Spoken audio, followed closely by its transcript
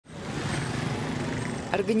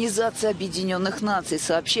Организация Объединенных Наций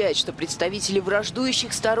сообщает, что представители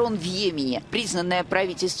враждующих сторон в Йемене, признанное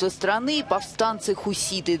правительство страны и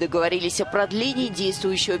повстанцы-хуситы договорились о продлении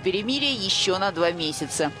действующего перемирия еще на 2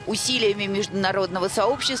 месяца. Усилиями международного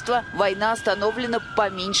сообщества война остановлена по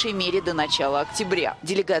меньшей мере до начала октября.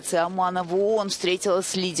 Делегация Омана в ООН встретилась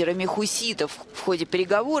с лидерами хуситов. В ходе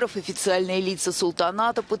переговоров официальные лица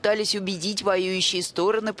султаната пытались убедить воюющие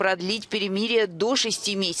стороны продлить перемирие до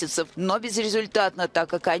 6 месяцев, но безрезультатно, так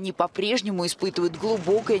как они по-прежнему испытывают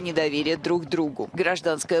глубокое недоверие друг к другу.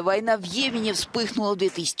 Гражданская война в Йемене вспыхнула в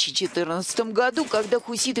 2014 году, когда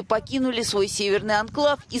хуситы покинули свой северный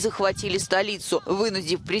анклав и захватили столицу,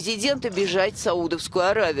 вынудив президента бежать в Саудовскую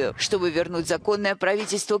Аравию. Чтобы вернуть законное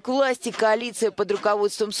правительство к власти, коалиция под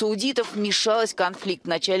руководством саудитов вмешалась в конфликт в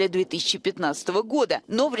начале 2015 года,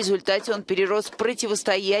 но в результате он перерос в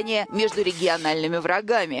противостояние между региональными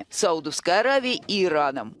врагами – Саудовской Аравией и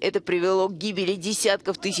Ираном. Это привело к гибели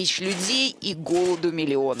десятков тысяч людей и голоду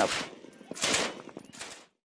миллионов.